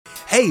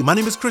Hey, my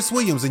name is Chris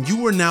Williams, and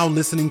you are now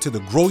listening to the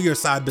Grow Your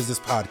Side Business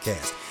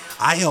podcast.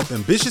 I help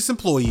ambitious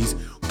employees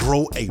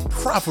grow a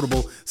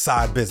profitable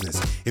side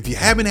business. If you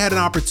haven't had an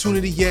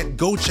opportunity yet,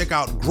 go check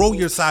out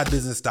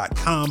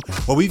growyoursidebusiness.com,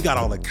 where we've got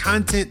all the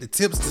content, the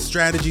tips, the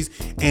strategies,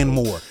 and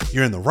more.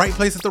 You're in the right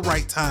place at the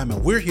right time,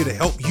 and we're here to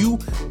help you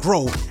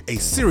grow a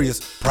serious,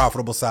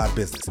 profitable side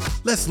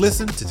business. Let's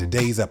listen to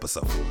today's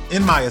episode.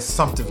 In my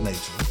assumptive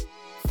nature,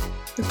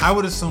 I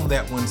would assume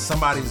that when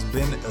somebody's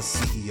been a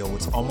CEO,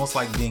 it's almost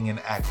like being an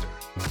actor.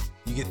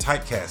 You get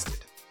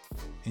typecasted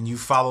and you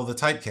follow the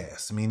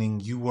typecast, meaning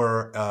you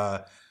were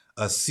a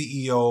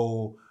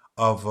CEO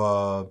of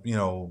a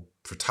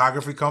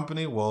photography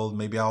company. Well,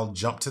 maybe I'll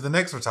jump to the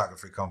next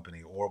photography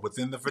company or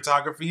within the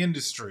photography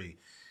industry.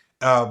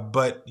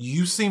 But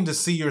you seem to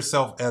see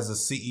yourself as a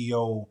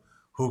CEO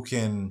who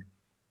can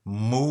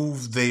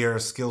move their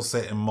skill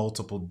set in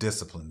multiple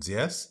disciplines.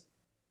 Yes?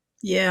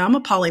 Yeah, I'm a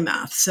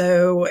polymath.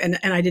 So, and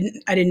I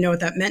didn't know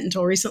what that meant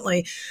until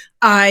recently.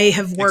 I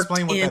have worked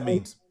Explain what that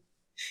means.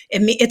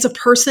 It's a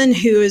person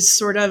who is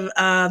sort of,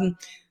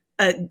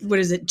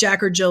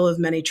 Jack or Jill of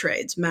many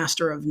trades,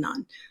 master of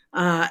none.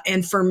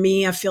 And for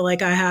me, I feel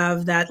like I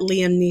have that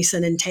Liam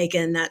Neeson and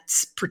Taken, that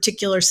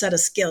particular set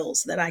of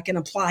skills that I can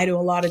apply to a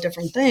lot of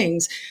different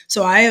things.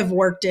 So I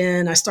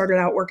started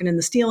out working in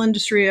the steel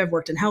industry. I've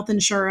worked in health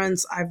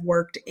insurance. I've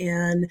worked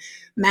in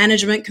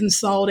management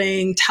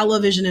consulting,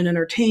 television and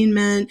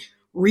entertainment,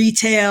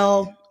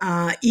 retail,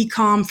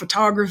 e-com,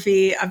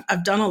 photography.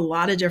 I've done a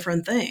lot of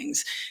different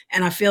things,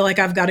 and I feel like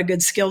I've got a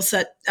good skill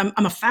set.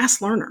 I'm a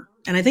fast learner.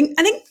 And I think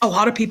a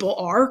lot of people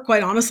are,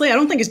 quite honestly. I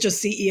don't think it's just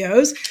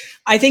CEOs.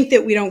 I think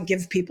that we don't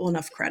give people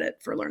enough credit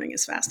for learning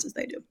as fast as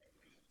they do.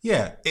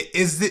 Yeah.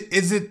 Is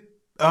it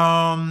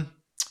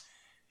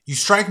you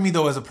strike me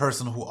though as a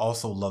person who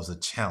also loves a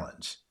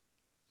challenge.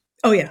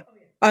 Oh yeah.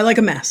 I like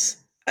a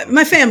mess.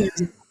 My family.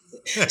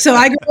 So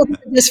I grew up in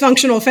a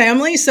dysfunctional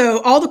family.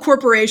 So all the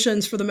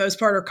corporations, for the most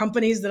part, or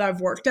companies that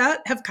I've worked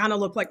at have kind of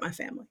looked like my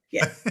family.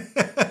 Yeah.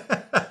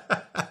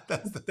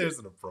 There's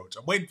an approach.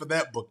 I'm waiting for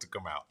that book to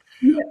come out.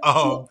 Yeah.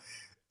 All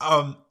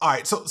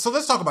right. So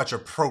let's talk about your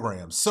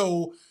program.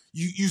 So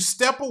you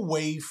step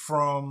away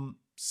from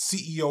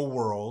CEO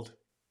world,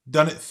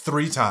 done it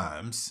 3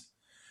 times.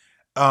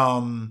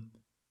 You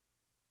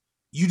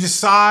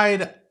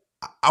decide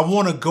I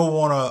want to go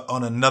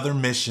on another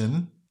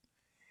mission,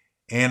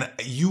 and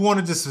you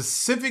wanted to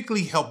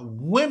specifically help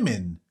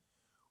women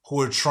who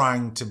are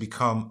trying to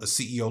become a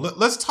CEO.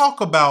 Let's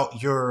talk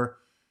about your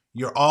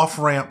off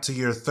ramp to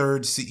your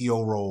 3rd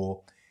CEO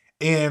role,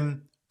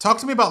 and talk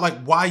to me about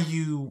like why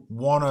you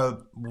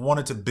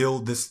wanted to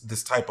build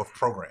this type of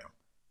program.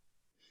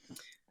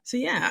 So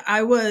yeah,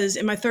 I was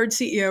in my 3rd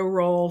CEO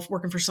role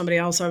working for somebody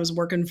else. I was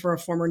working for a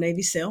former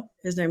Navy SEAL.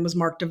 His name was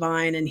Mark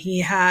Devine, and he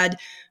had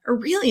a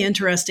really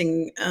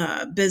interesting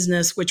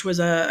business, which was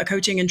a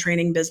coaching and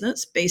training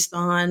business based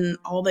on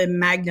all the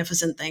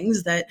magnificent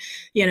things that,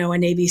 a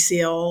Navy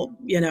SEAL,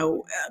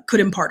 could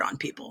impart on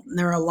people. And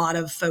there are a lot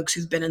of folks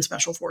who've been in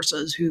special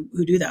forces who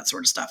do that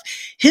sort of stuff.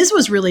 His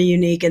was really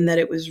unique in that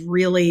it was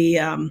really,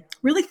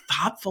 really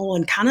thoughtful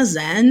and kind of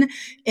zen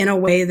in a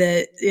way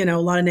that, a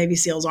lot of Navy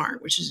SEALs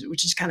aren't, which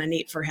is kind of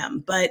neat for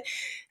him. But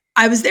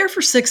I was there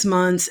for 6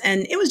 months,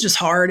 and it was just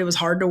hard. It was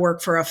hard to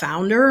work for a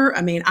founder.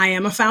 I mean, I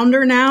am a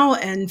founder now,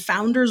 and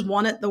founders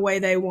want it the way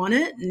they want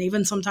it. And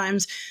even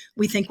sometimes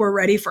we think we're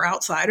ready for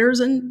outsiders,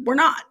 and we're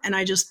not. And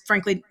I just,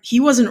 frankly, he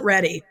wasn't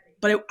ready.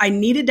 But I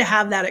needed to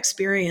have that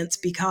experience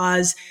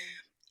because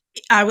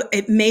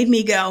it made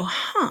me go,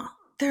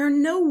 there are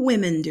no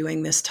women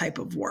doing this type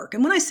of work.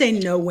 And when I say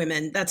no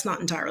women, that's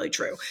not entirely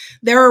true.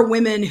 There are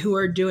women who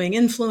are doing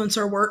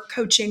influencer work,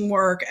 coaching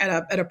work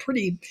at a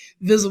pretty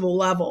visible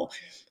level.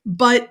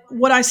 But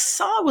what I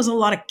saw was a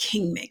lot of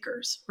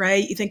kingmakers,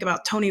 right? You think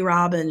about Tony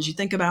Robbins, you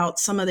think about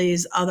some of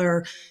these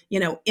other,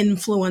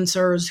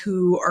 influencers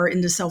who are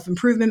into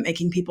self-improvement,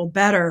 making people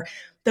better.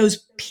 Those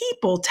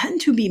people tend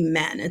to be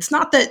men. It's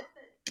not that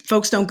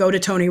folks don't go to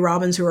Tony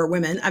Robbins who are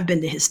women. I've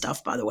been to his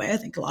stuff, by the way. I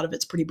think a lot of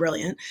it's pretty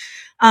brilliant.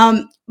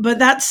 But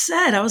that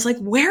said, I was like,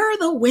 where are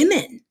the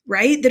women,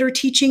 right, that are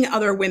teaching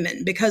other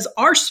women? Because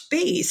our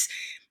space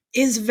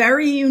is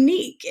very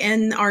unique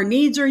and our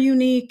needs are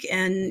unique.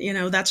 And,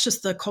 that's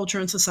just the culture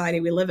and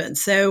society we live in.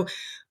 So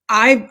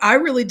I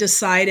really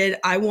decided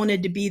I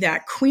wanted to be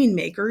that queen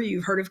maker.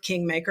 You've heard of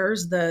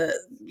kingmakers, the,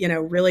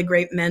 really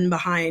great men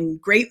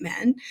behind great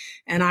men.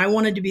 And I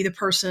wanted to be the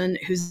person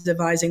who's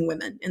advising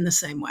women in the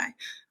same way,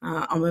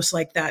 almost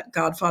like that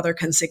Godfather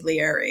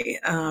consigliere.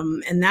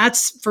 And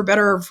that's, for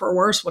better or for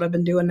worse, what I've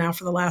been doing now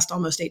for the last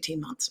almost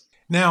 18 months.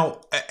 Now,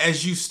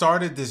 as you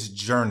started this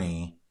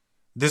journey,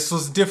 this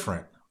was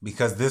different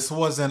because this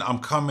wasn't, I'm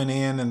coming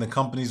in and the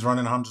company's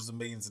running hundreds of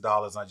millions of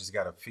dollars. And I just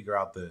got to figure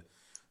out the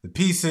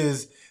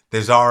pieces.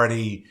 There's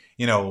already,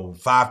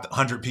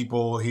 500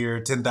 people here,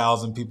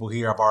 10,000 people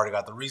here. I've already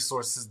got the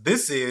resources.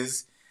 This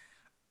is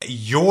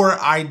your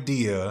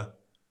idea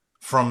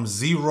from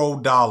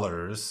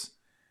 $0,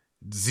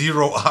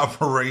 0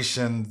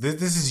 operation.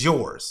 This is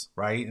yours,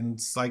 right? And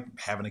it's like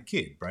having a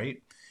kid,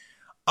 right?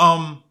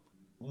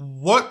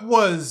 what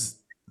was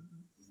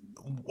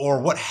or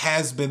what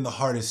has been the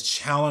hardest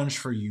challenge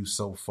for you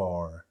so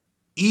far?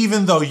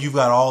 Even though you've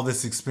got all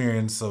this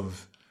experience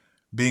of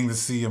being the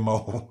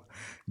CMO,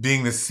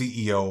 being the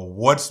CEO,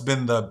 what's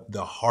been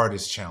the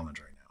hardest challenge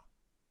right now?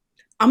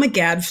 I'm a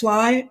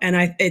gadfly,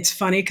 and it's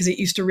funny because it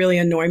used to really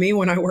annoy me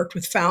when I worked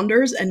with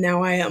founders, and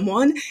now I am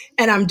one,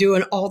 and I'm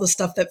doing all the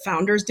stuff that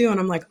founders do, and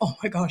I'm like, oh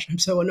my gosh, I'm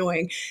so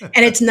annoying.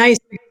 And it's nice.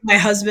 My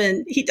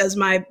husband, he does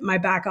my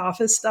back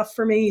office stuff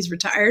for me. He's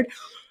retired,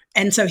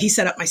 and so he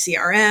set up my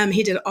CRM.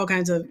 He did all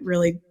kinds of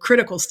really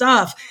critical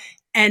stuff.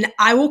 And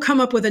I will come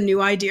up with a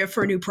new idea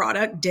for a new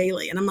product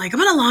daily. And I'm like, I'm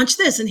going to launch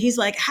this. And he's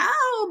like, how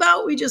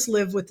about we just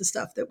live with the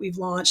stuff that we've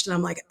launched? And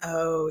I'm like,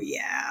 oh,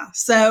 yeah.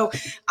 So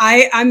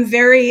I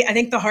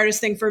think the hardest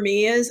thing for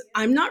me is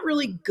I'm not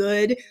really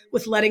good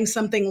with letting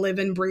something live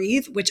and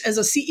breathe, which as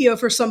a CEO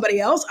for somebody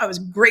else, I was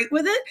great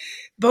with it.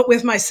 But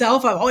with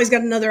myself, I've always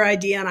got another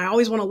idea and I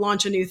always want to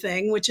launch a new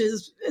thing,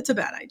 it's a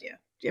bad idea.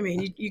 I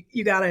mean,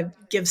 you got to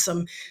give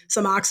some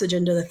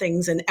oxygen to the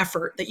things and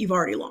effort that you've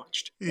already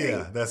launched. Right?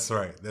 Yeah, that's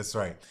right. That's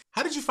right.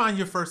 How did you find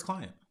your first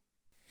client?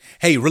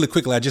 Hey, really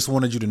quickly, I just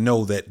wanted you to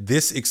know that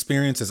this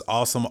experience is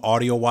awesome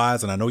audio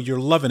wise, and I know you're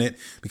loving it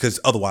because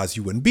otherwise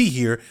you wouldn't be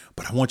here.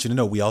 But I want you to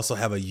know we also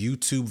have a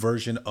YouTube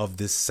version of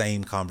this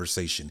same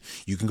conversation.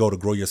 You can go to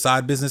Grow Your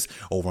Side Business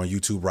over on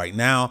YouTube right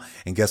now.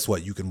 And guess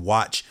what? You can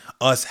watch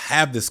us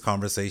have this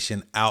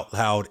conversation out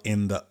loud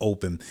in the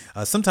open.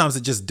 Sometimes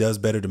it just does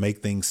better to make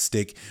things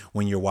stick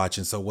when you're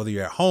watching. So whether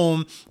you're at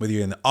home, whether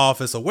you're in the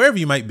office, or wherever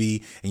you might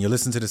be, and you're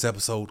listening to this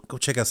episode, go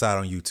check us out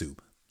on YouTube.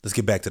 Let's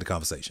get back to the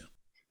conversation.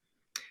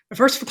 My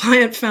first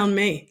client found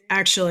me,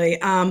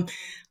 actually. I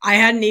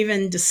hadn't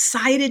even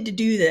decided to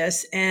do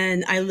this,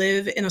 and I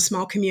live in a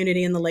small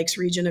community in the Lakes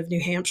region of New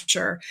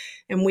Hampshire,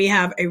 and we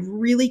have a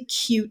really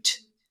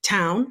cute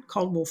town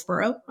called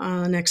Wolfboro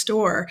next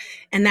door,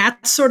 and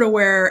that's sort of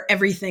where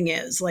everything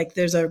is. Like,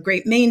 there's a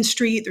great main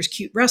street, there's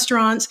cute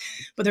restaurants,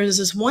 but there's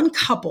this one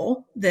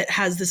couple that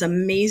has this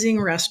amazing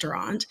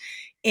restaurant,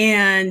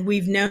 and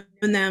we've known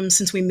them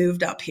since we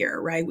moved up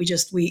here, right?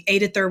 We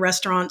ate at their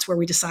restaurants where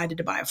we decided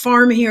to buy a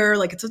farm here.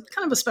 Like, it's a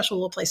kind of a special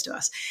little place to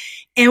us.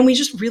 And we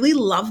just really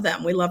love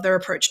them. We love their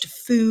approach to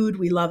food.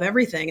 We love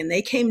everything. And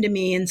they came to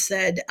me and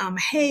said,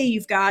 hey,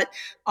 you've got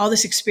all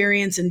this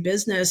experience in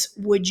business.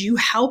 Would you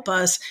help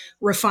us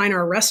refine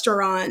our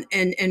restaurant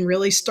and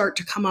really start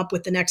to come up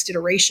with the next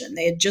iteration?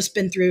 They had just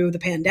been through the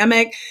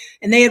pandemic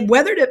and they had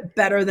weathered it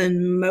better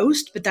than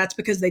most, but that's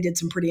because they did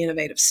some pretty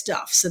innovative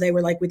stuff. So they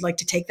were like, we'd like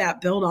to take that,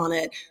 build on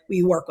it. Will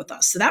you work with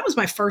us? So that was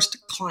my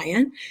first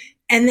client.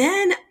 And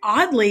then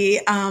oddly,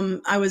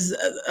 I was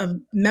a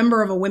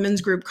member of a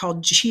women's group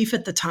called Chief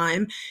at the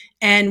time,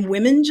 and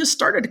women just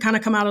started to kind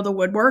of come out of the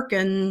woodwork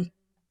and,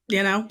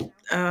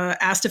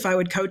 asked if I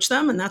would coach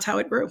them, and that's how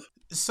it grew.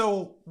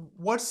 So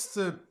what's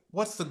the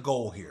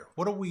goal here?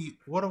 What are we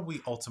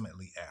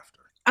ultimately after?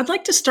 I'd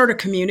like to start a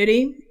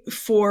community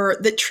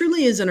that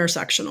truly is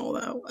intersectional,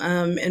 though.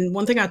 And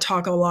one thing I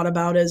talk a lot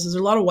about is there's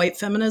a lot of white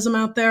feminism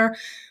out there,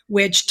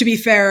 which, to be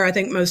fair, I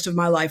think most of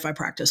my life I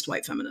practiced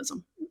white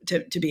feminism,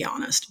 to be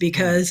honest,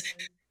 because there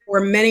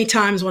were many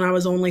times when I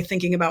was only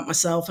thinking about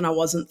myself and I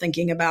wasn't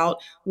thinking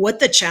about what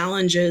the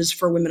challenge is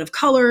for women of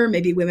color,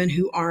 maybe women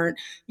who aren't,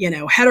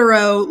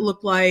 hetero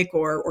look like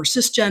or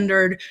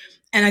cisgendered.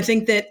 And I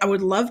think that I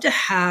would love to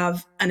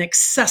have an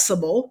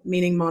accessible,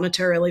 meaning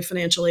monetarily,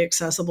 financially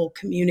accessible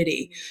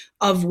community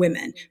of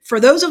women. For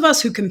those of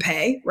us who can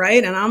pay,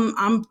 right? And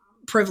I'm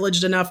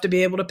privileged enough to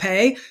be able to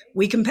pay,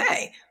 we can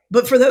pay.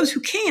 But for those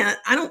who can't,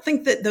 I don't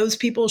think that those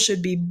people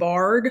should be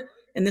barred.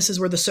 And this is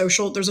where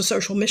there's a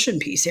social mission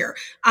piece here.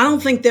 I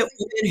don't think that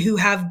women who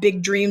have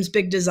big dreams,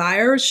 big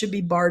desires should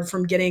be barred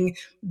from getting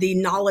the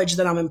knowledge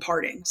that I'm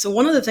imparting. So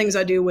one of the things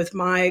I do with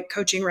my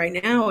coaching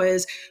right now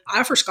is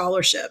I offer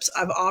scholarships.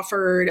 I've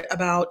offered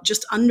about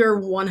just under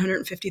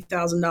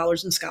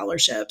 $150,000 in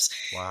scholarships.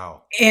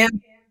 Wow.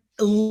 And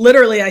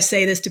literally I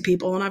say this to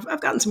people, and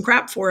I've gotten some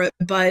crap for it,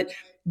 but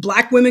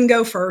Black women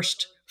go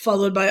first,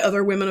 followed by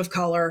other women of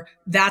color.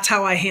 That's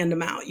how I hand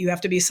them out. You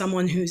have to be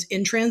someone who's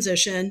in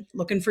transition,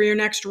 looking for your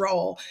next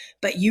role,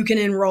 but you can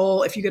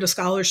enroll if you get a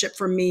scholarship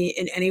from me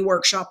in any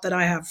workshop that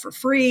I have for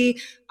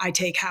free. I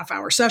take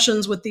half-hour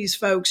sessions with these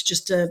folks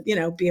just to,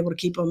 be able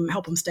to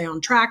help them stay on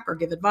track or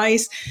give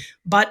advice.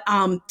 But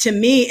to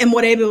me, and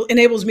what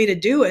enables me to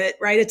do it,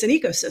 right, it's an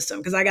ecosystem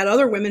because I got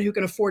other women who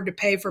can afford to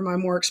pay for my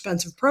more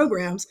expensive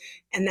programs,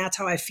 and that's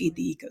how I feed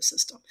the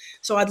ecosystem.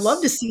 So I'd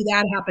love to see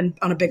that happen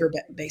on a bigger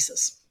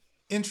basis.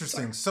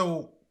 Interesting.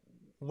 So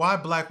why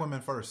Black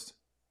women first?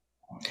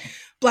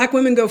 Black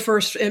women go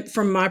first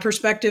from my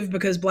perspective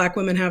because Black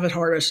women have it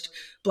hardest.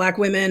 Black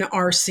women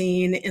are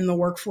seen in the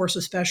workforce,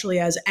 especially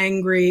as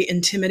angry,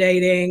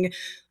 intimidating.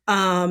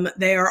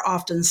 They are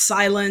often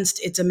silenced.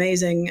 It's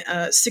amazing.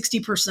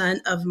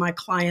 60% of my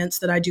clients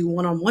that I do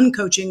one-on-one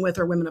coaching with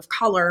are women of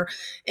color,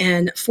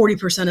 and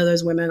 40% of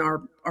those women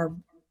are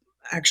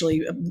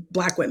actually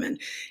Black women.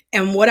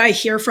 And what I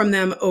hear from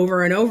them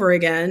over and over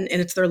again,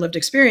 and it's their lived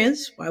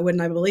experience, why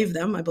wouldn't I believe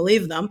them? I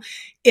believe them,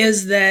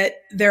 is that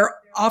they're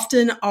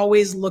often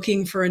always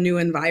looking for a new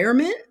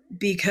environment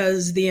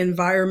because the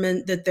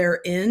environment that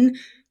they're in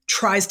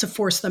tries to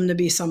force them to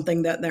be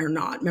something that they're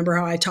not. Remember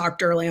how I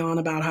talked early on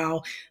about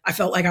how I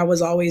felt like I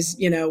was always,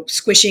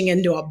 squishing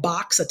into a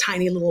box, a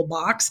tiny little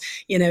box.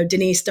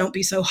 Denise, don't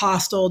be so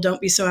hostile, don't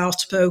be so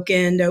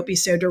outspoken, don't be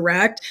so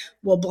direct.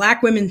 Well,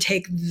 Black women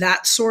take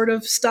that sort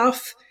of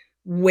stuff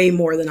way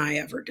more than I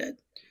ever did.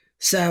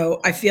 So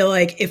I feel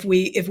like if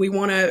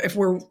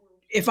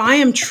I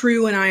am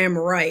true and I am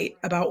right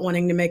about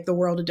wanting to make the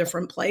world a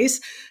different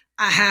place,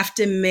 I have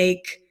to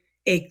make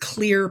a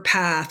clear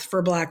path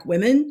for Black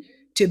women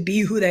to be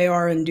who they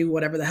are and do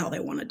whatever the hell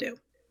they want to do.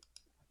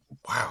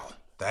 Wow.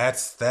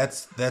 That's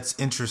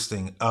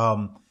interesting.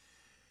 As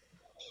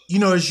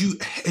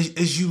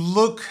you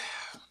look,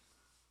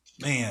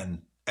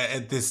 man,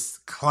 at this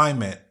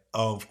climate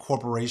of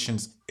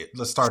corporations,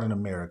 let's start in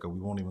America.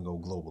 We won't even go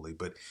globally,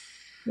 but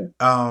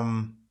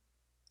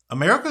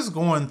America's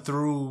going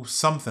through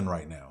something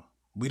right now.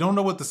 We don't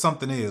know what the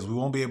something is. We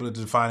won't be able to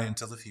define it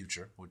until the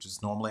future, which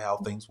is normally how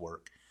things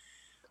work.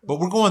 But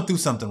we're going through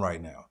something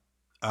right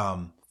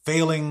now.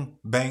 Failing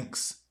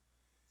banks,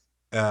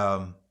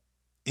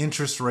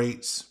 interest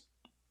rates.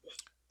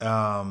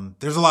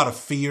 There's a lot of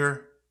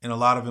fear in a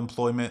lot of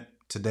employment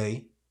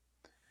today.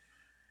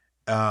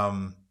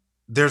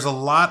 There's a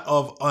lot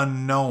of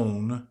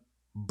unknown,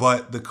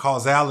 but the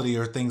causality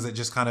are things that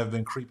just kind of have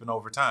been creeping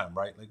over time,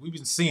 right? Like we've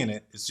been seeing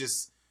it. It's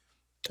just,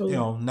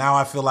 now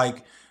I feel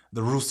like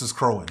the rooster's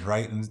crowing,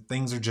 right? And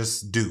things are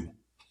just due.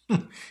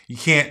 You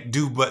can't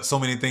do but so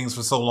many things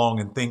for so long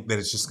and think that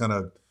it's just going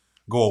to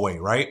go away,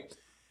 right?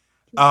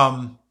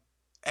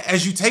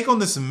 As you take on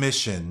this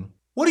mission,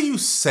 what do you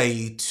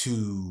say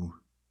to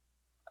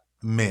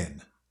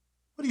men?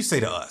 What do you say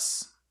to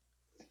us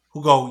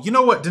who go, you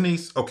know what,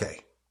 Denise? Okay,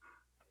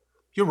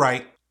 you're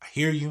right. I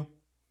hear you.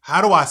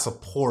 How do I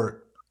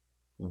support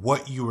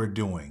what you are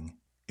doing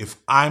if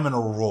I'm in a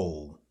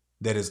role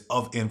that is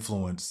of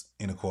influence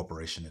in a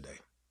corporation today?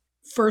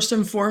 First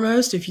and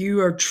foremost, if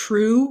you are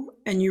true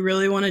and you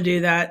really want to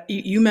do that,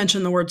 you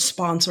mentioned the word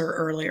sponsor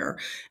earlier.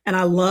 And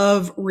I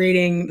love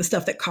reading the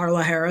stuff that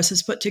Carla Harris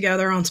has put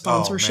together on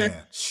sponsorship. Oh,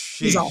 man.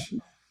 She's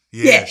awesome.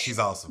 Yeah, she's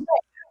awesome.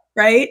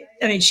 Right?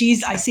 I mean,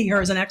 I see her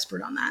as an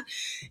expert on that.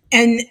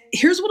 And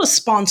here's what a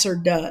sponsor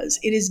does.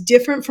 It is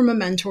different from a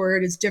mentor.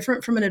 It is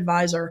different from an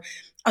advisor.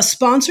 A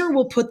sponsor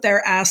will put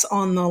their ass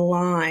on the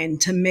line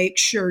to make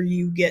sure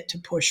you get to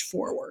push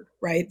forward,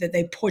 right? That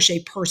they push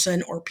a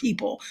person or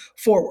people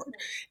forward.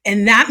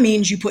 And that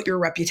means you put your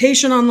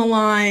reputation on the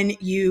line.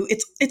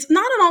 It's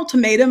not an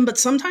ultimatum, but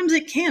sometimes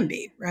it can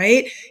be,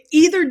 right?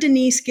 Either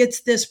Denise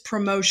gets this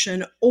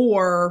promotion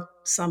or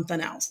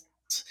something else.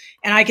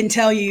 And I can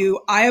tell you,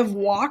 I have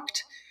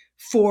walked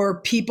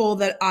for people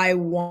that I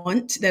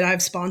want, that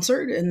I've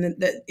sponsored, and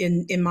that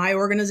in my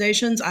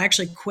organizations. I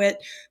actually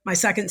quit my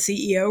second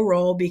CEO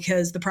role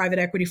because the private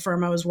equity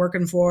firm I was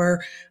working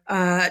for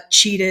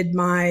cheated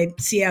my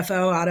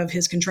CFO out of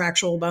his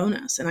contractual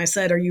bonus. And I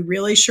said, are you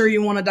really sure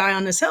you want to die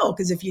on this hill?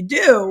 Because if you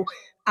do,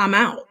 I'm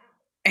out.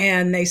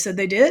 And they said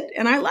they did,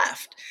 and I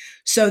left.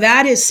 So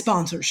that is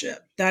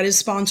sponsorship. That is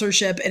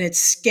sponsorship, and it's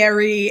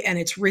scary and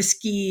it's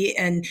risky.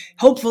 And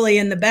hopefully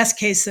in the best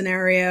case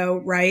scenario,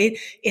 right,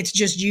 it's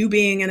just you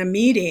being in a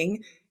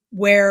meeting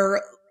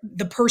where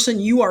the person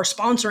you are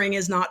sponsoring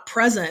is not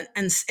present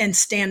and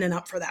standing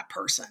up for that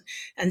person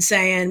and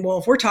saying, well,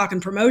 if we're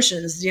talking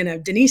promotions,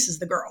 Denise is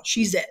the girl.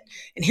 She's it.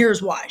 And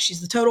here's why. She's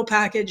the total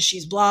package.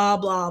 She's blah,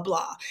 blah,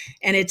 blah.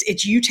 And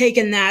it's you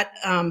taking that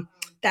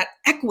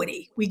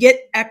equity. We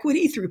get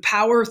equity through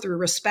power, through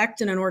respect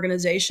in an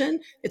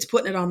organization. It's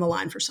putting it on the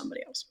line for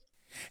somebody else.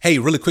 Hey,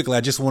 really quickly,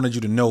 I just wanted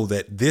you to know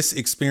that this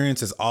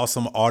experience is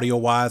awesome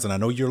audio-wise, and I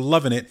know you're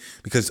loving it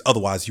because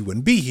otherwise you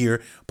wouldn't be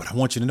here, but I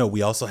want you to know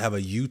we also have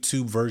a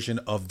YouTube version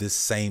of this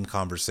same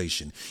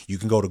conversation. You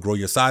can go to Grow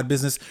Your Side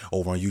Business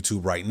over on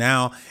YouTube right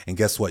now, and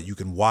guess what? You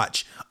can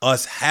watch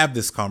us have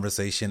this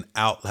conversation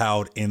out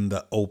loud in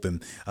the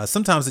open.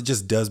 Sometimes it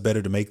just does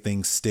better to make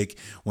things stick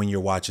when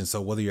you're watching,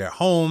 so whether you're at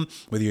home,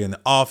 whether you're in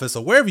the office,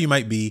 or wherever you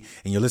might be,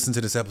 and you're listening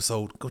to this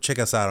episode, go check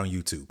us out on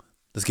YouTube.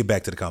 Let's get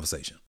back to the conversation.